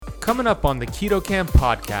Coming up on the Keto Camp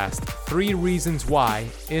podcast, 3 reasons why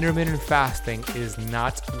intermittent fasting is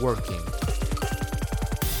not working.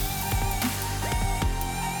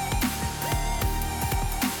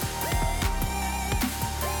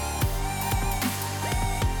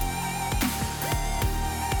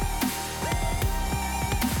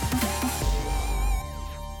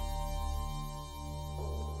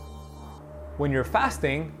 When you're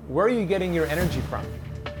fasting, where are you getting your energy from?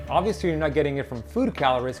 Obviously, you're not getting it from food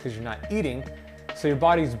calories because you're not eating, so your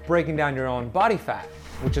body's breaking down your own body fat,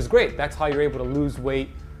 which is great. That's how you're able to lose weight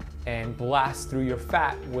and blast through your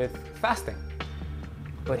fat with fasting.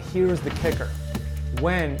 But here's the kicker.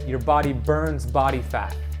 When your body burns body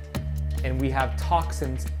fat and we have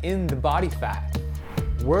toxins in the body fat,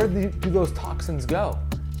 where do those toxins go?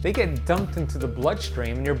 They get dumped into the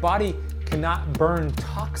bloodstream, and your body cannot burn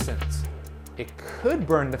toxins. It could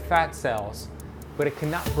burn the fat cells, but it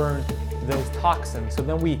cannot burn those toxins. So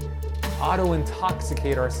then we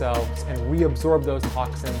auto-intoxicate ourselves and reabsorb those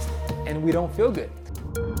toxins, and we don't feel good.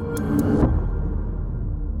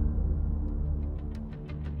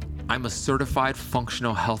 I'm a certified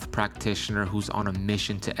functional health practitioner who's on a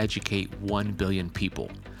mission to educate 1 billion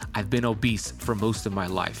people. I've been obese for most of my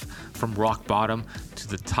life. From rock bottom to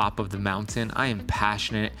the top of the mountain, I am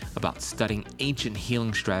passionate about studying ancient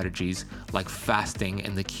healing strategies like fasting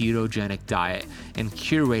and the ketogenic diet and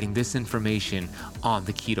curating this information on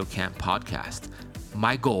the Keto Camp podcast.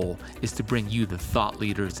 My goal is to bring you the thought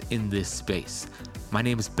leaders in this space. My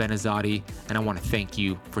name is Azadi, and I want to thank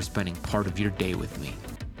you for spending part of your day with me.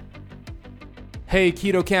 Hey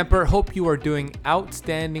Keto Camper, hope you are doing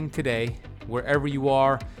outstanding today, wherever you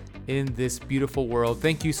are in this beautiful world.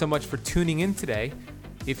 Thank you so much for tuning in today.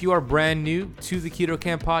 If you are brand new to the Keto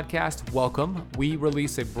Camp podcast, welcome. We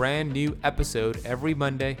release a brand new episode every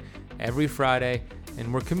Monday, every Friday,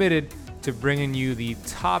 and we're committed to bringing you the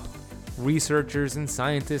top researchers and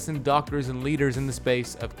scientists and doctors and leaders in the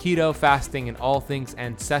space of keto, fasting, and all things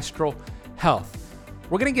ancestral health.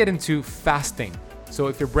 We're going to get into fasting. So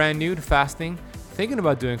if you're brand new to fasting, thinking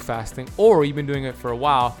about doing fasting, or you've been doing it for a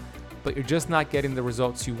while, but you're just not getting the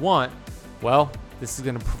results you want, well, this is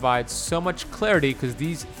going to provide so much clarity because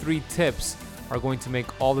these 3 tips are going to make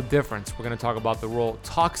all the difference. We're going to talk about the role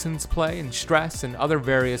toxins play and stress and other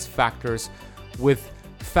various factors with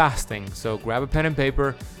fasting. So grab a pen and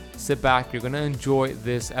paper, sit back. You're going to enjoy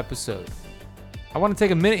this episode. I want to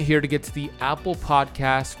take a minute here to get to the Apple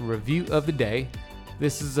Podcast review of the day.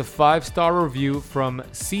 This is a 5-star review from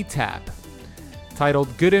CTAB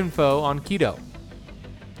titled Good Info on Keto.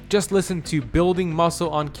 Just listen to Building Muscle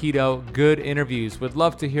on Keto, good interviews. Would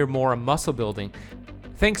love to hear more on muscle building.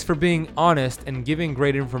 Thanks for being honest and giving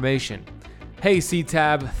great information. Hey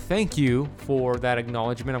CTAB, thank you for that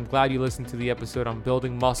acknowledgement. I'm glad you listened to the episode on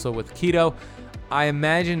building muscle with keto. I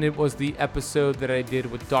imagine it was the episode that I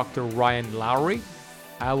did with Dr. Ryan Lowry.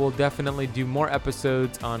 I will definitely do more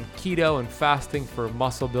episodes on keto and fasting for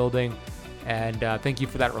muscle building. And thank you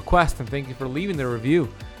for that request, and thank you for leaving the review.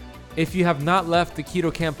 If you have not left the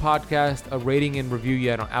Keto Camp podcast a rating and review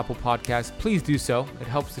yet on Apple Podcasts, please do so. It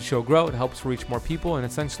helps the show grow, it helps reach more people, and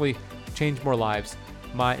essentially change more lives.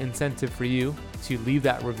 My incentive for you to leave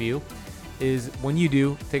that review is when you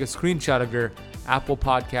do, take a screenshot of your Apple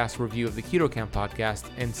Podcast review of the Keto Camp podcast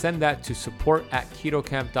and send that to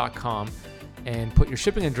support@ketocamp.com and put your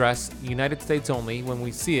shipping address, United States only. When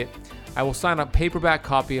we see it, I will sign a paperback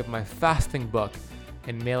copy of my fasting book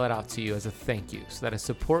and mail it out to you as a thank you. So that is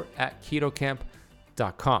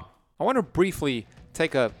support@ketocamp.com. I want to briefly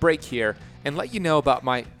take a break here and let you know about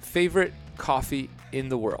my favorite coffee in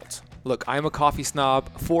the world. Look, I'm a coffee snob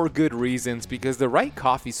for good reasons, because the right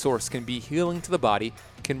coffee source can be healing to the body,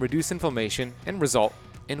 can reduce inflammation, and result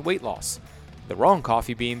in weight loss. The wrong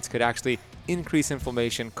coffee beans could actually increase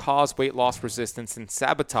inflammation, cause weight loss resistance, and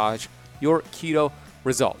sabotage your keto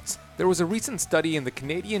results. There was a recent study in the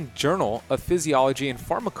Canadian Journal of Physiology and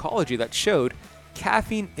Pharmacology that showed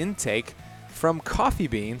caffeine intake from coffee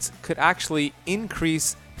beans could actually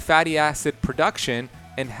increase fatty acid production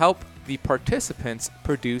and help the participants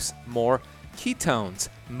produce more ketones.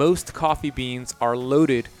 Most coffee beans are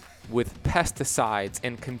loaded with pesticides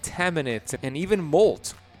and contaminants and even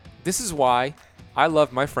mold. This is why I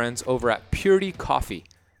love my friends over at Purity Coffee.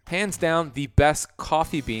 Hands down, the best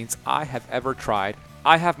coffee beans I have ever tried.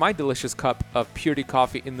 I have my delicious cup of Purity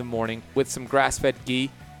Coffee in the morning with some grass-fed ghee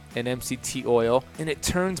and MCT oil, and it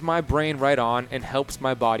turns my brain right on and helps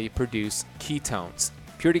my body produce ketones.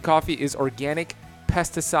 Purity Coffee is organic,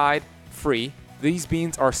 pesticide-free. These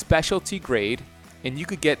beans are specialty grade, and you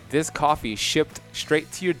could get this coffee shipped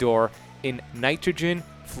straight to your door in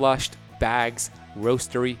nitrogen-flushed bags,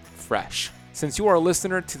 roastery fresh. Since you are a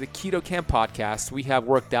listener to the Keto Camp podcast, we have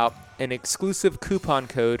worked out an exclusive coupon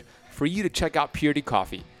code for you to check out Purity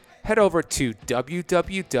Coffee. Head over to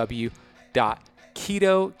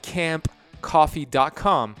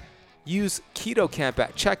www.ketocampcoffee.com. Use Keto Camp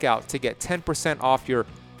at checkout to get 10% off your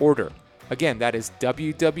order. Again, that is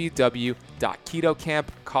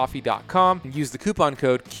www.ketocampcoffee.com. Use the coupon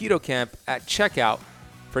code KETOCAMP at checkout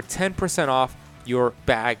for 10% off your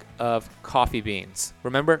bag of coffee beans.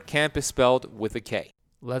 Remember, camp is spelled with a K.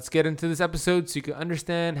 Let's get into this episode so you can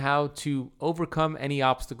understand how to overcome any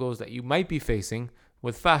obstacles that you might be facing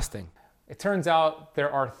with fasting. It turns out there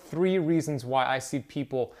are 3 reasons why I see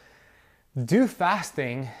people do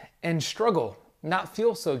fasting and struggle, not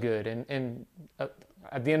feel so good, and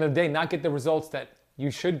at the end of the day, not get the results that you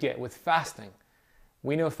should get with fasting.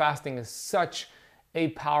 We know fasting is such a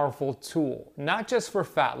powerful tool, not just for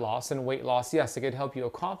fat loss and weight loss. Yes, it could help you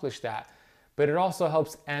accomplish that, but it also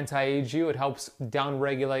helps anti-age you. It helps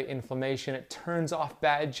downregulate inflammation. It turns off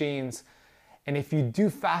bad genes. And if you do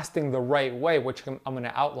fasting the right way, which I'm going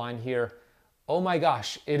to outline here, oh my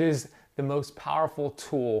gosh, it is the most powerful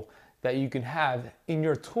tool that you can have in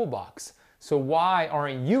your toolbox. So why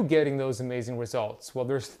aren't you getting those amazing results? Well,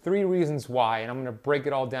 there's 3 reasons why, and I'm going to break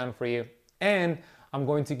it all down for you. And I'm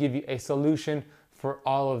going to give you a solution for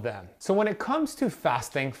all of them. So when it comes to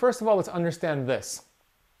fasting, first of all, let's understand this.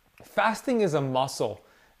 Fasting is a muscle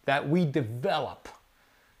that we develop,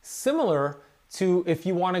 similar to if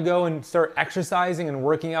you want to go and start exercising and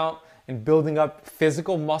working out and building up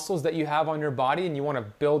physical muscles that you have on your body, and you want to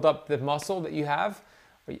build up the muscle that you have,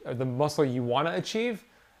 or the muscle you want to achieve.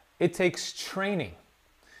 It takes training.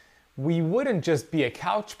 We wouldn't just be a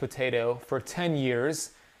couch potato for 10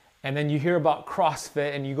 years and then you hear about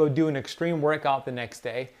CrossFit and you go do an extreme workout the next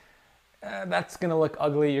day. That's gonna look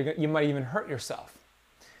ugly. You might even hurt yourself.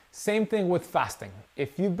 Same thing with fasting.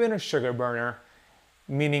 If you've been a sugar burner,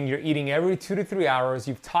 meaning you're eating every 2 to 3 hours,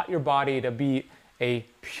 you've taught your body to be a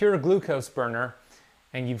pure glucose burner,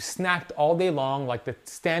 and you've snacked all day long like the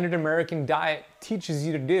standard American diet teaches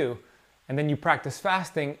you to do, and then you practice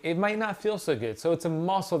fasting, it might not feel so good. So it's a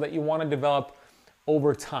muscle that you want to develop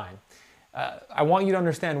over time. I want you to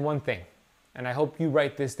understand one thing, and I hope you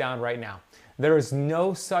write this down right now. There is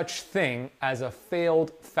no such thing as a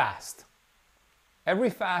failed fast. Every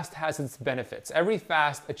fast has its benefits. Every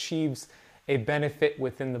fast achieves a benefit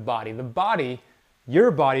within the body. The body,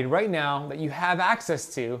 your body right now that you have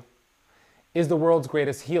access to, is the world's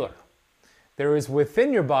greatest healer. There is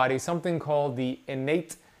within your body something called the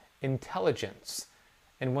innate intelligence.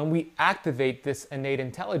 And when we activate this innate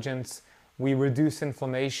intelligence, we reduce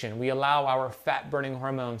inflammation. We allow our fat-burning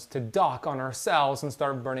hormones to dock on our cells and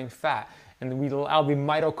start burning fat. And we allow the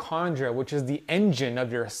mitochondria, which is the engine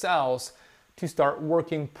of your cells, to start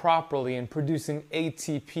working properly and producing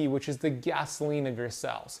ATP, which is the gasoline of your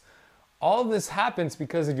cells. All of this happens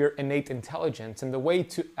because of your innate intelligence. And the way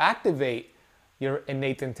to activate your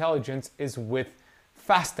innate intelligence is with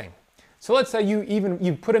fasting. So let's say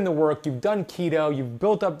you put in the work, you've done keto, you've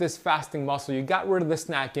built up this fasting muscle, you got rid of the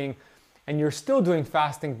snacking, and you're still doing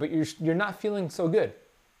fasting, but you're not feeling so good.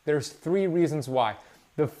 There's 3 reasons why.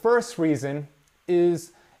 The first reason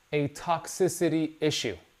is a toxicity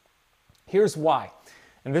issue. Here's why,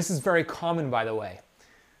 and this is very common, by the way.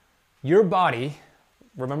 Your body,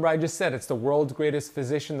 remember I just said it's the world's greatest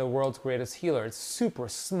physician, the world's greatest healer. It's super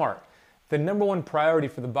smart. The number 1 priority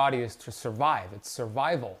for the body is to survive. It's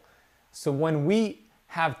survival. So when we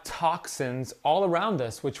have toxins all around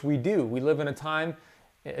us, which we do, we live in a time,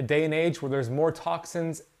 a day and age where there's more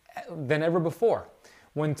toxins than ever before.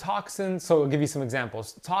 When toxins, so I'll give you some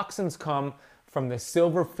examples. Toxins come from the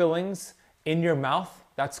silver fillings in your mouth.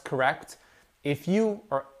 That's correct. If you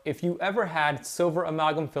ever had silver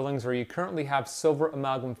amalgam fillings, or you currently have silver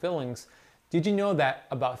amalgam fillings, did you know that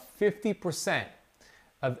about 50%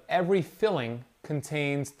 of every filling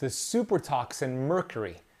contains the super toxin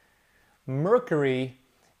mercury? Mercury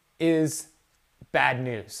is bad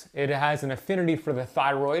news. It has an affinity for the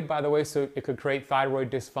thyroid, by the way, so it could create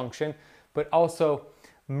thyroid dysfunction. But also,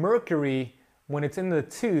 mercury, when it's in the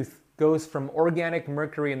tooth, goes from organic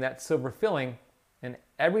mercury in that silver filling, and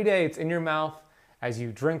every day it's in your mouth, as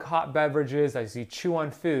you drink hot beverages, as you chew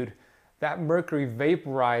on food, that mercury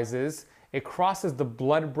vaporizes, it crosses the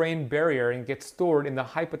blood-brain barrier and gets stored in the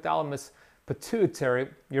hypothalamus pituitary,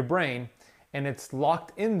 your brain, and it's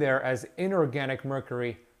locked in there as inorganic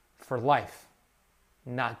mercury for life.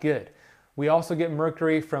 Not good. We also get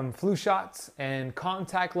mercury from flu shots and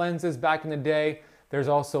contact lenses back in the day. There's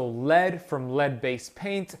also lead from lead-based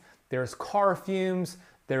paint. There's car fumes.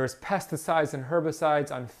 There's pesticides and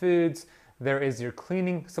herbicides on foods. There is your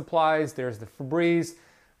cleaning supplies. There's the Febreze.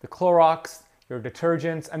 the Clorox, your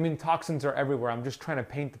detergents. I mean, toxins are everywhere. I'm just trying to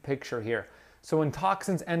paint the picture here. So when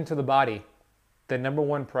toxins enter the body, the number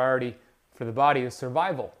one priority for the body is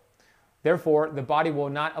survival. Therefore, the body will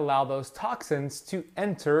not allow those toxins to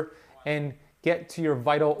enter and get to your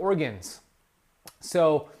vital organs.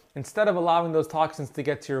 So instead of allowing those toxins to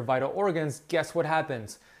get to your vital organs, guess what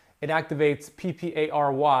happens? It activates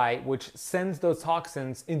PPARY, which sends those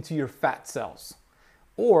toxins into your fat cells.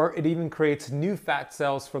 Or it even creates new fat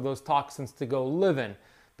cells for those toxins to go live in,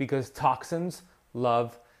 because toxins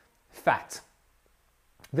love fat.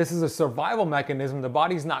 This is a survival mechanism. The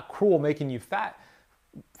body's not cruel making you fat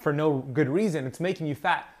for no good reason. It's making you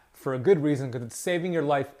fat for a good reason, because it's saving your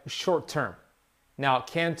life short term. Now,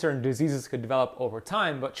 cancer and diseases could develop over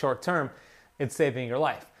time, but short term, it's saving your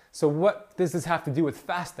life. So what does this have to do with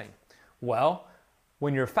fasting? Well,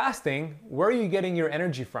 when you're fasting, where are you getting your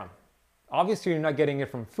energy from? Obviously, you're not getting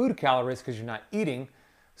it from food calories because you're not eating.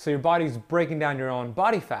 So your body's breaking down your own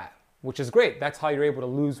body fat, which is great. That's how you're able to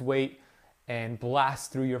lose weight and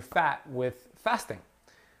blast through your fat with fasting.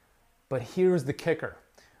 But here's the kicker.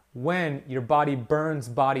 When your body burns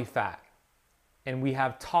body fat and we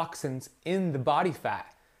have toxins in the body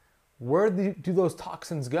fat, where do those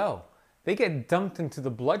toxins go? They get dumped into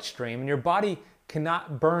the bloodstream, and your body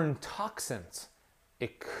cannot burn toxins.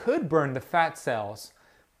 It could burn the fat cells,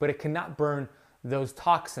 but it cannot burn those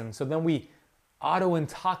toxins. So then we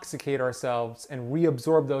auto-intoxicate ourselves and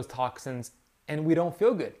reabsorb those toxins, and we don't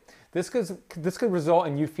feel good. This could result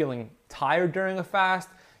in you feeling tired during a fast,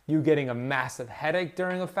 you getting a massive headache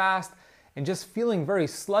during a fast, and just feeling very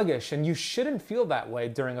sluggish. And you shouldn't feel that way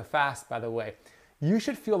during a fast, by the way. You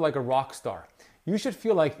should feel like a rock star. You should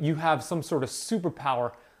feel like you have some sort of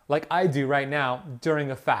superpower, like I do right now during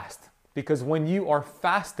a fast. Because when you are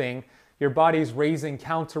fasting, your body's raising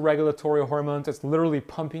counter-regulatory hormones. It's literally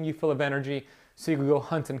pumping you full of energy so you can go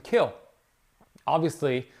hunt and kill.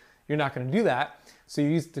 Obviously, you're not going to do that, so you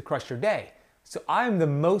use it to crush your day. So I am the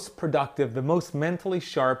most productive, the most mentally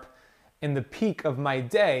sharp in the peak of my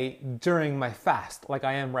day during my fast, like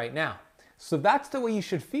I am right now. So that's the way you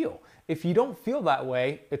should feel. If you don't feel that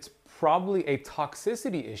way, it's probably a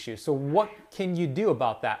toxicity issue. So what can you do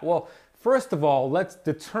about that? Well, first of all, let's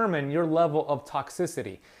determine your level of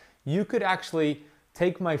toxicity. You could actually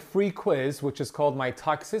take my free quiz, which is called my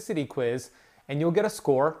toxicity quiz, and you'll get a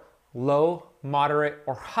score, low, moderate,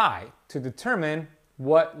 or high, to determine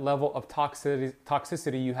what level of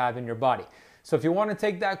toxicity you have in your body. So if you want to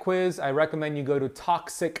take that quiz, I recommend you go to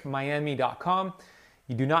toxicmiami.com.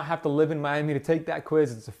 You do not have to live in Miami to take that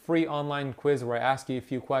quiz. It's a free online quiz where I ask you a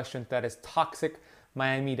few questions. That is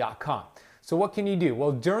toxicmiami.com. So what can you do?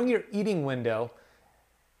 Well, during your eating window,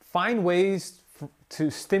 find ways to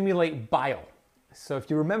stimulate bile. So if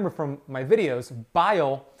you remember from my videos,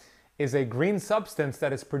 bile is a green substance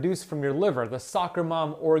that is produced from your liver, the soccer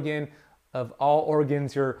mom organ of all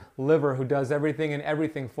organs, your liver, who does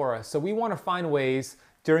everything for us. So we want to find ways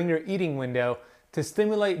during your eating window to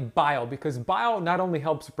stimulate bile, because bile not only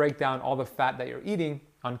helps break down all the fat that you're eating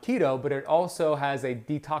on keto, but it also has a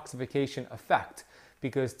detoxification effect,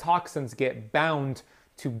 because toxins get bound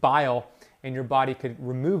to bile and your body could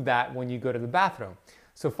remove that when you go to the bathroom.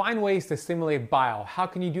 So find ways to stimulate bile. How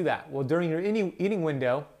can you do that? Well, during your eating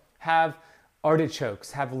window, have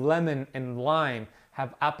artichokes, have lemon and lime,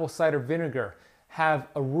 have apple cider vinegar, have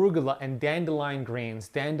arugula and dandelion greens.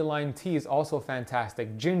 Dandelion tea is also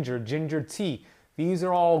fantastic. Ginger tea. These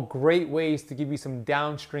are all great ways to give you some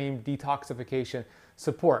downstream detoxification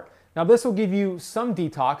support. Now, this will give you some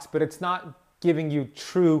detox, but it's not giving you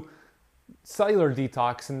true cellular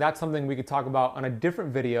detox, and that's something we could talk about on a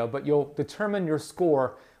different video, but you'll determine your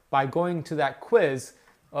score by going to that quiz,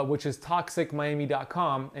 which is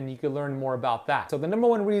toxicmiami.com, and you can learn more about that. So the number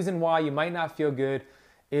one reason why you might not feel good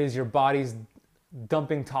is your body's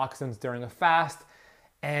dumping toxins during a fast,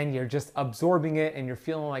 and you're just absorbing it and you're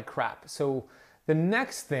feeling like crap. So the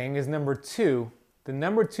next thing is number two. The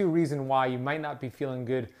number two reason why you might not be feeling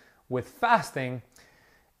good with fasting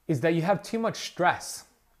is that you have too much stress.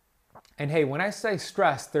 And hey, when I say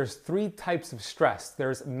stress, there's three types of stress.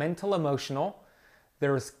 There's mental, emotional,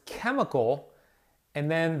 there's chemical, and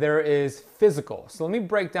then there is physical. So let me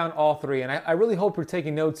break down all three. And I really hope you're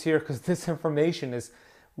taking notes here, because this information is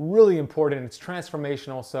really important. It's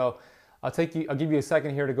transformational. So I'll give you a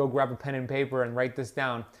second here to go grab a pen and paper and write this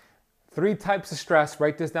down. Three types of stress.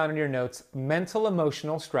 Write this down in your notes. Mental,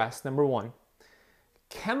 emotional stress, number one.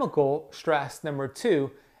 Chemical stress, number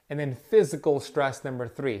two. And then physical stress, number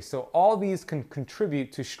three. So all these can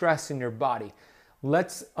contribute to stress in your body.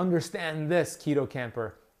 Let's understand this, Keto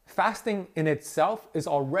Camper. Fasting in itself is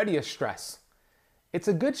already a stress. It's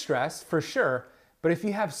a good stress for sure, But if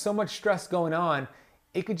you have so much stress going on,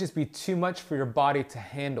 it could just be too much for your body to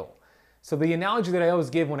handle. So the analogy that I always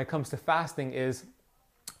give when it comes to fasting is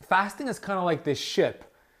kind of like this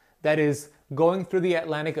ship that is going through the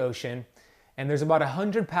Atlantic Ocean, and there's about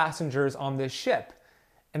 100 passengers on this ship.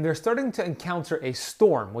 And they're starting to encounter a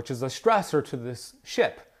storm, which is a stressor to this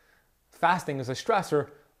ship. Fasting is a stressor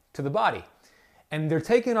to the body. And they're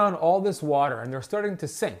taking on all this water and they're starting to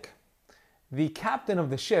sink. The captain of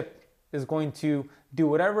the ship is going to do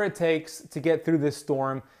whatever it takes to get through this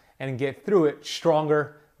storm and get through it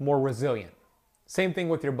stronger, more resilient. Same thing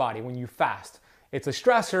with your body when you fast. It's a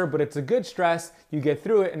stressor, but it's a good stress. You get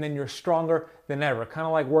through it and then you're stronger than ever. Kind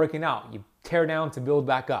of like working out. You tear down to build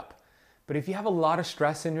back up. But if you have a lot of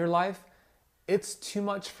stress in your life, it's too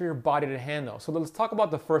much for your body to handle. So let's talk about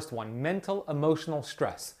the first one, mental, emotional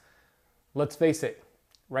stress. Let's face it,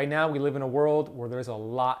 right now we live in a world where there's a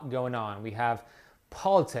lot going on. We have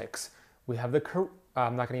politics, we have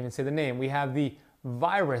I'm not gonna even say the name, we have the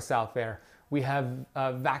virus out there, we have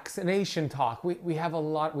vaccination talk, we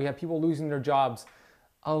have people losing their jobs,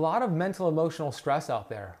 a lot of mental, emotional stress out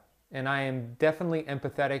there. And I am definitely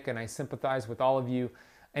empathetic and I sympathize with all of you,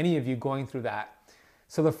 any of you going through that.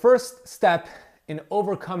 So the first step in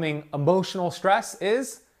overcoming emotional stress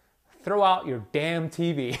is throw out your damn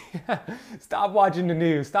TV. Stop watching the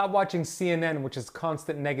news. Stop watching CNN, which is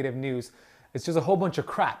constant negative news. It's just a whole bunch of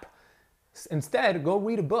crap. Instead, go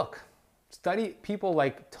read a book. Study people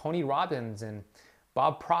like Tony Robbins and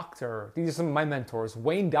Bob Proctor. These are some of my mentors.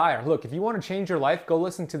 Wayne Dyer. Look, if you want to change your life, go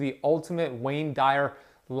listen to the Ultimate Wayne Dyer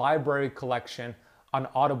Library Collection on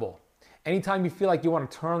Audible. Anytime you feel like you want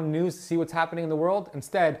to turn on the news to see what's happening in the world,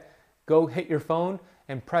 instead, go hit your phone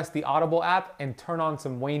and press the Audible app and turn on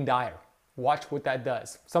some Wayne Dyer. Watch what that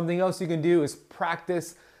does. Something else you can do is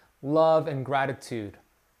practice love and gratitude.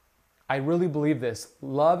 I really believe this.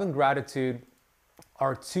 Love and gratitude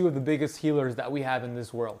are two of the biggest healers that we have in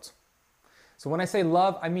this world. So when I say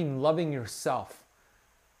love, I mean loving yourself.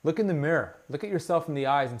 Look in the mirror. Look at yourself in the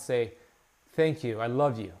eyes and say, thank you, I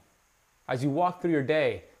love you. As you walk through your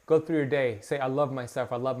day, go through your day, say, I love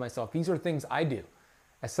myself, I love myself. These are things I do.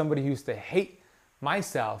 As somebody who used to hate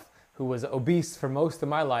myself, who was obese for most of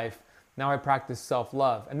my life, now I practice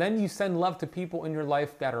self-love. And then you send love to people in your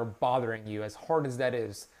life that are bothering you, as hard as that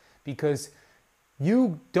is, because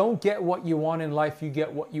you don't get what you want in life, you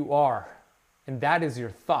get what you are. And that is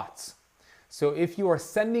your thoughts. So if you are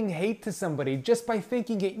sending hate to somebody just by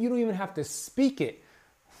thinking it, you don't even have to speak it.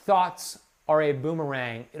 Thoughts are a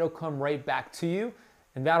boomerang. It'll come right back to you,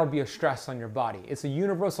 and that'll be a stress on your body. It's a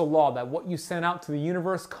universal law that what you send out to the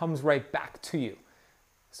universe comes right back to you.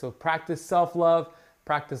 So practice self-love,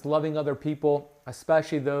 practice loving other people,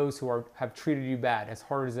 especially those who have treated you bad, as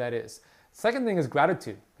hard as that is. Second thing is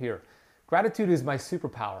gratitude here. Gratitude is my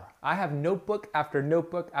superpower. I have notebook after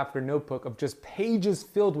notebook after notebook of just pages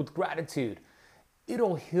filled with gratitude.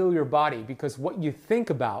 It'll heal your body because what you think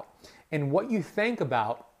about and what you think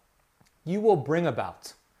about, you will bring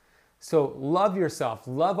about. So love yourself,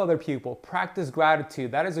 love other people, practice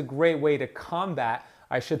gratitude. That is a great way to combat,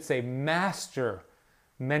 I should say, master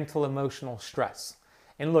mental emotional stress.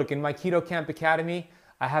 And look, in my Keto Camp Academy,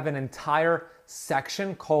 I have an entire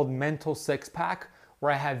section called Mental Six Pack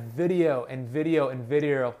where I have video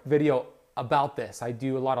about this. I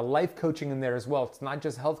do a lot of life coaching in there as well. It's not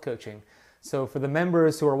just health coaching. So for the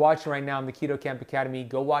members who are watching right now in the Keto Camp Academy,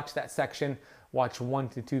 go watch that section. Watch 1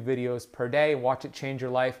 to 2 videos per day. Watch it change your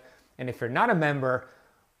life. And if you're not a member,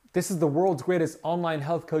 this is the world's greatest online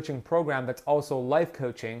health coaching program that's also life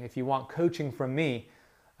coaching. If you want coaching from me,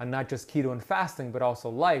 and not just keto and fasting, but also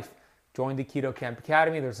life, join the Keto Camp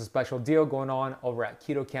Academy. There's a special deal going on over at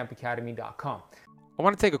ketocampacademy.com. I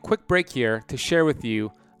want to take a quick break here to share with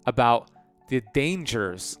you about the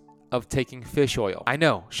dangers of taking fish oil. I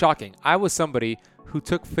know, shocking. I was somebody who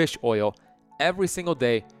took fish oil every single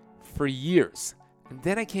day for years. And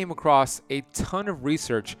then I came across a ton of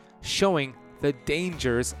research showing the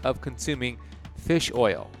dangers of consuming fish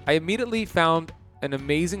oil. I immediately found an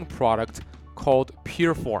amazing product called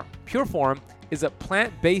Pureform. Pureform is a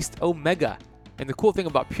plant-based omega. And the cool thing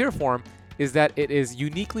about Pureform is that it is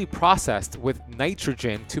uniquely processed with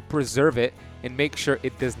nitrogen to preserve it and make sure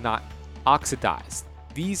it does not oxidize.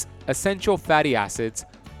 These essential fatty acids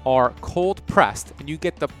are cold pressed and you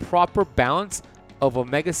get the proper balance of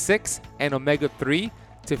omega-6 and omega-3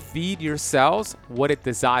 to feed your cells what it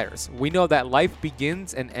desires. We know that life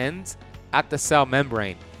begins and ends at the cell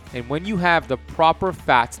membrane. And when you have the proper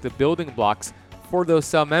fats, the building blocks for those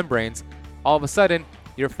cell membranes, all of a sudden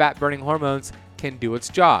your fat-burning hormones can do its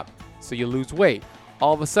job. So you lose weight.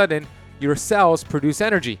 All of a sudden your cells produce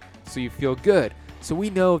energy, so you feel good. So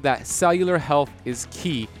we know that cellular health is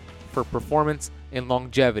key for performance and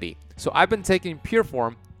longevity. So I've been taking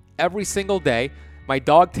Pureform every single day. My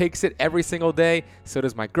dog takes it every single day. So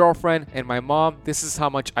does my girlfriend and my mom. This is how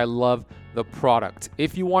much I love the product.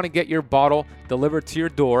 If you want to get your bottle delivered to your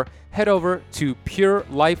door, head over to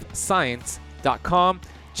purelifescience.com.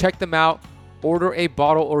 Check them out. Order a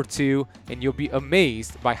bottle or two, and you'll be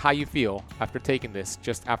amazed by how you feel after taking this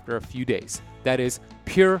just after a few days. That is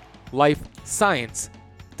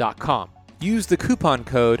purelifescience.com. Use the coupon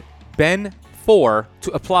code BEN4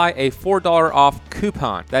 to apply a $4 off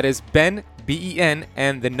coupon. That is BEN, B-E-N,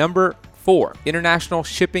 and the number 4. International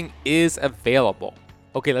shipping is available.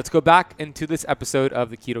 Okay, let's go back into this episode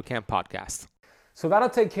of the Keto Camp podcast. So that'll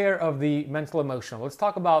take care of the mental emotional. Let's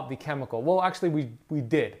talk about the chemical. Well, actually, we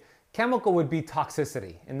did. Chemical would be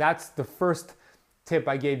toxicity, and that's the first tip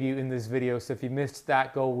I gave you in this video. So if you missed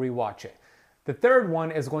that, go rewatch it. The third one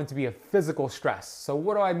is going to be a physical stress. So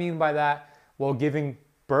what do I mean by that? Well, giving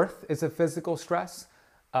birth is a physical stress.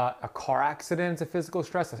 A car accident is a physical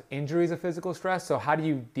stress. An injury is a physical stress. So how do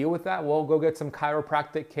you deal with that? Well, go get some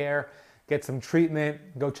chiropractic care, get some treatment.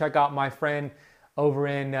 Go check out my friend over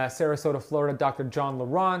in Sarasota, Florida, Dr. John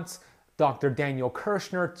Lawrence, Dr. Daniel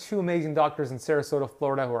Kirshner, 2 amazing doctors in Sarasota,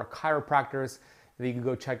 Florida who are chiropractors that you can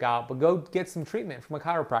go check out. But go get some treatment from a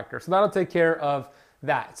chiropractor. So that'll take care of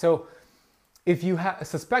that. So if you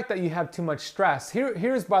suspect that you have too much stress,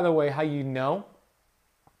 here's, by the way, how you know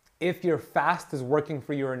if your fast is working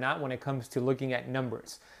for you or not when it comes to looking at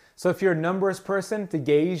numbers. So if you're a numbers person, to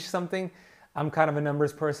gauge something, I'm kind of a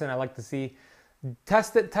numbers person. I like to see,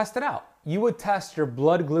 test it out. You would test your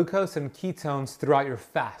blood glucose and ketones throughout your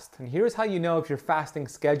fast. And here's how you know if your fasting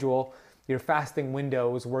schedule, your fasting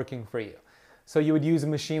window is working for you. So you would use a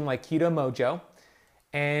machine like Keto Mojo,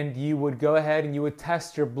 and you would go ahead and you would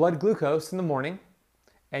test your blood glucose in the morning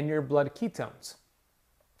and your blood ketones.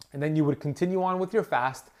 And then you would continue on with your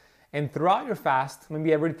fast. And throughout your fast,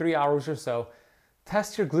 maybe every 3 hours or so,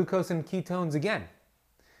 test your glucose and ketones again.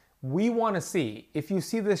 We want to see, if you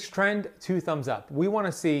see this trend, 2 thumbs up. We want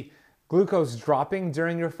to see glucose dropping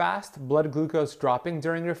during your fast, blood glucose dropping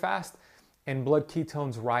during your fast, and blood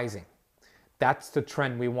ketones rising. That's the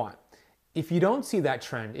trend we want. If you don't see that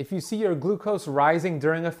trend, if you see your glucose rising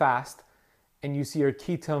during a fast and you see your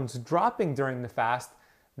ketones dropping during the fast,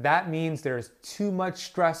 that means there's too much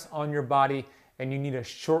stress on your body and you need to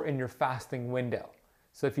shorten your fasting window.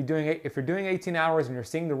 So if you're doing 18 hours and you're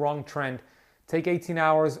seeing the wrong trend, take 18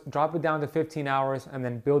 hours, drop it down to 15 hours, and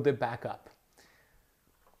then build it back up.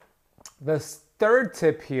 The third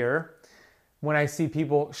tip here, when I see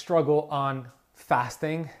people struggle on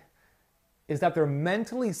fasting, is that they're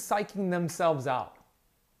mentally psyching themselves out.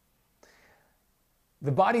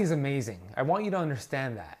 The body is amazing. I want you to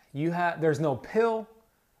understand that. There's no pill,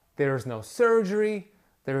 there's no surgery,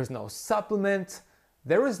 there is no supplement.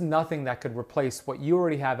 There is nothing that could replace what you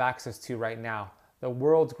already have access to right now. The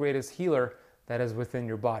world's greatest healer that is within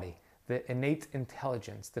your body. The innate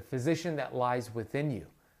intelligence, the physician that lies within you.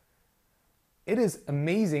 It is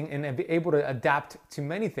amazing and able to adapt to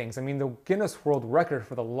many things. I mean, the Guinness World Record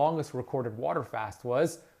for the longest recorded water fast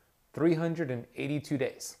was 382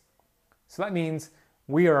 days. So that means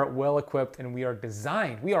we are well equipped and we are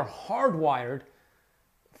designed, we are hardwired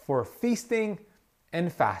for feasting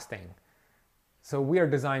and fasting. So we are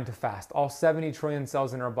designed to fast. All 70 trillion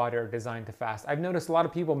cells in our body are designed to fast. I've noticed a lot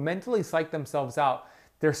of people mentally psych themselves out.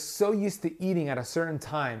 They're so used to eating at a certain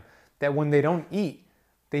time that when they don't eat,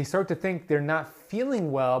 they start to think they're not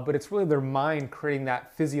feeling well, but it's really their mind creating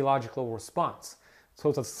that physiological response. So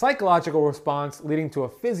it's a psychological response leading to a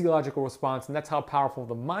physiological response, and that's how powerful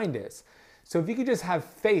the mind is. So if you could just have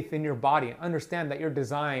faith in your body and understand that you're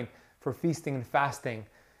designed for feasting and fasting,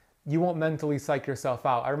 you won't mentally psych yourself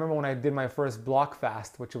out. I remember when I did my first block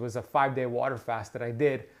fast, which was a 5-day water fast that I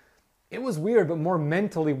did, it was weird, but more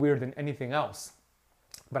mentally weird than anything else.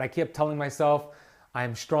 But I kept telling myself, I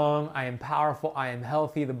am strong, I am powerful, I am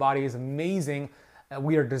healthy, the body is amazing,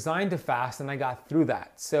 we are designed to fast, and I got through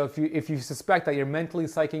that. So if you suspect that you're mentally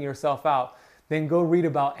psyching yourself out, then go read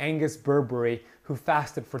about Angus Burberry, who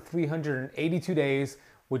fasted for 382 days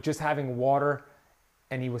with just having water,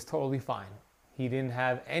 and he was totally fine. He didn't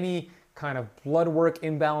have any kind of blood work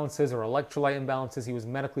imbalances or electrolyte imbalances. He was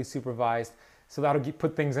medically supervised. So that'll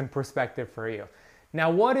put things in perspective for you. Now,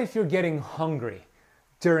 what if you're getting hungry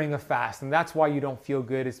during a fast? And that's why you don't feel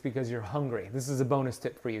good. It's because you're hungry. This is a bonus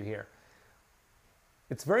tip for you here.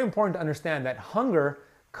 It's very important to understand that hunger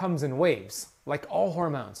comes in waves, like all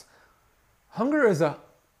hormones. Hunger is a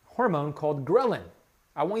hormone called ghrelin.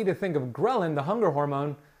 I want you to think of ghrelin, the hunger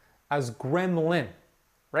hormone, as gremlin.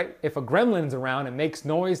 right? If a gremlin's around, it makes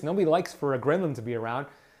noise. Nobody likes for a gremlin to be around.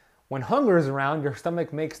 When hunger is around, your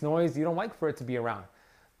stomach makes noise. You don't like for it to be around.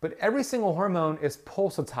 But every single hormone is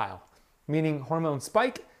pulsatile, meaning hormones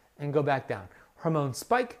spike and go back down. Hormones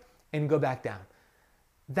spike and go back down.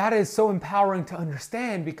 That is so empowering to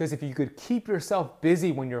understand, because if you could keep yourself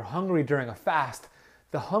busy when you're hungry during a fast,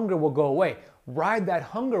 the hunger will go away. Ride that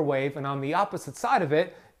hunger wave, and on the opposite side of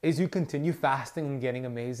it is you continue fasting and getting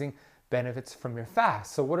amazing benefits from your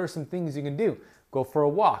fast. So what are some things you can do? Go for a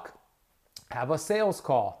walk, have a sales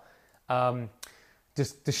call,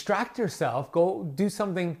 just distract yourself, go do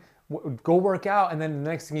something, go work out, and then the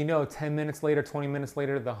next thing you know, 10 minutes later, 20 minutes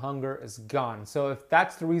later, the hunger is gone. So if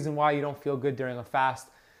that's the reason why you don't feel good during a fast,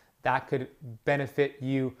 that could benefit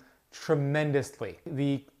you tremendously.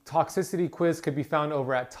 The toxicity quiz could be found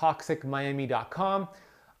over at toxicmiami.com.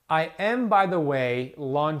 I am, by the way,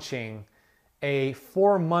 launching a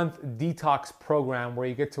 4-month detox program where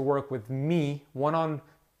you get to work with me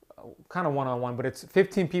one-on-one, but it's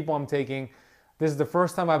 15 people I'm taking. This is the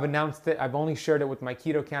first time I've announced it. I've only shared it with my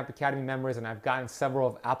Keto Camp Academy members, and I've gotten several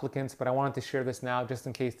of applicants, but I wanted to share this now just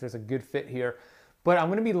in case there's a good fit here. But I'm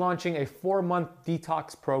gonna be launching a 4-month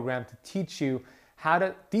detox program to teach you how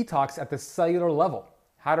to detox at the cellular level,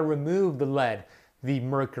 how to remove the lead, the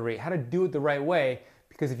mercury, how to do it the right way.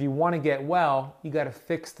 Because if you wanna get well, you gotta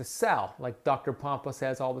fix the cell, like Dr. Pompa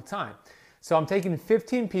says all the time. So I'm taking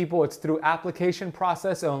 15 people, it's through application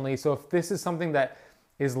process only. So if this is something that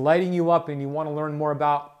is lighting you up and you wanna learn more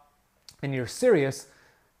about and you're serious,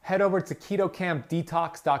 head over to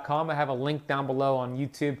ketocampdetox.com. I have a link down below on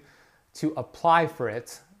YouTube to apply for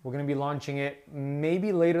it. We're gonna be launching it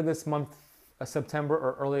maybe later this month, September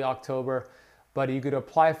or early October, but you could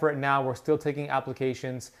apply for it now. We're still taking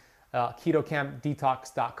applications,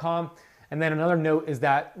 ketocampdetox.com. And then another note is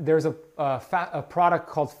that there's a product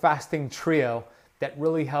called Fasting Trio that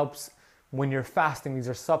really helps when you're fasting. These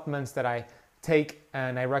are supplements that I take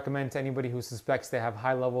and I recommend to anybody who suspects they have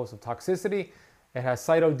high levels of toxicity. It has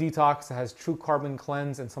Cyto Detox, it has True Carbon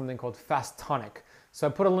Cleanse, and something called Fast Tonic. So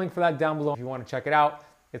I put a link for that down below if you want to check it out.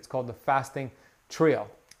 It's called the Fasting Trio.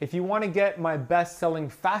 If you want to get my best-selling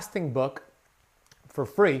fasting book for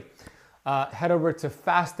free, head over to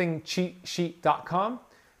fastingcheatsheet.com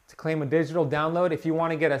to claim a digital download. If you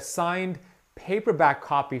want to get a signed paperback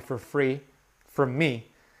copy for free from me,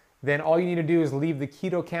 then all you need to do is leave the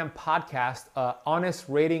Keto Camp podcast honest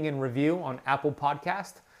rating and review on Apple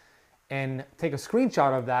Podcast, and take a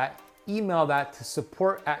screenshot of that, email that to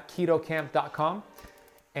support@ketocamp.com,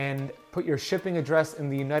 and put your shipping address in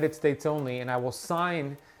the United States only, and I will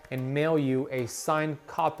sign and mail you a signed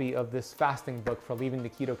copy of this fasting book for leaving the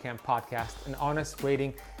Keto Camp podcast, an honest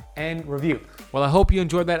rating and review. Well, I hope you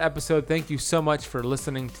enjoyed that episode. Thank you so much for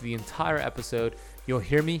listening to the entire episode. You'll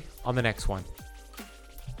hear me on the next one.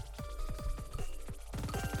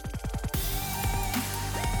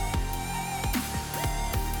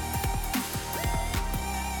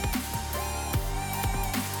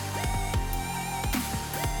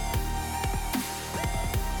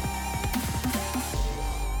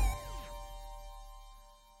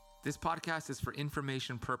 This podcast is for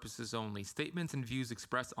information purposes only. Statements and views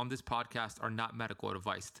expressed on this podcast are not medical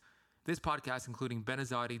advice. This podcast, including Ben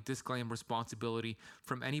Azadi, disclaim responsibility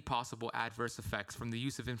from any possible adverse effects from the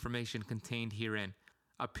use of information contained herein.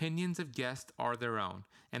 Opinions of guests are their own,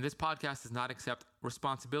 and this podcast does not accept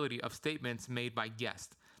responsibility of statements made by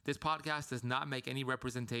guests. This podcast does not make any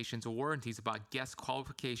representations or warranties about guest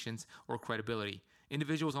qualifications or credibility.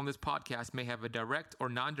 Individuals on this podcast may have a direct or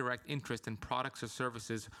non-direct interest in products or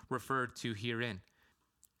services referred to herein.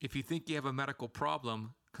 If you think you have a medical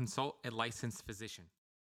problem, consult a licensed physician.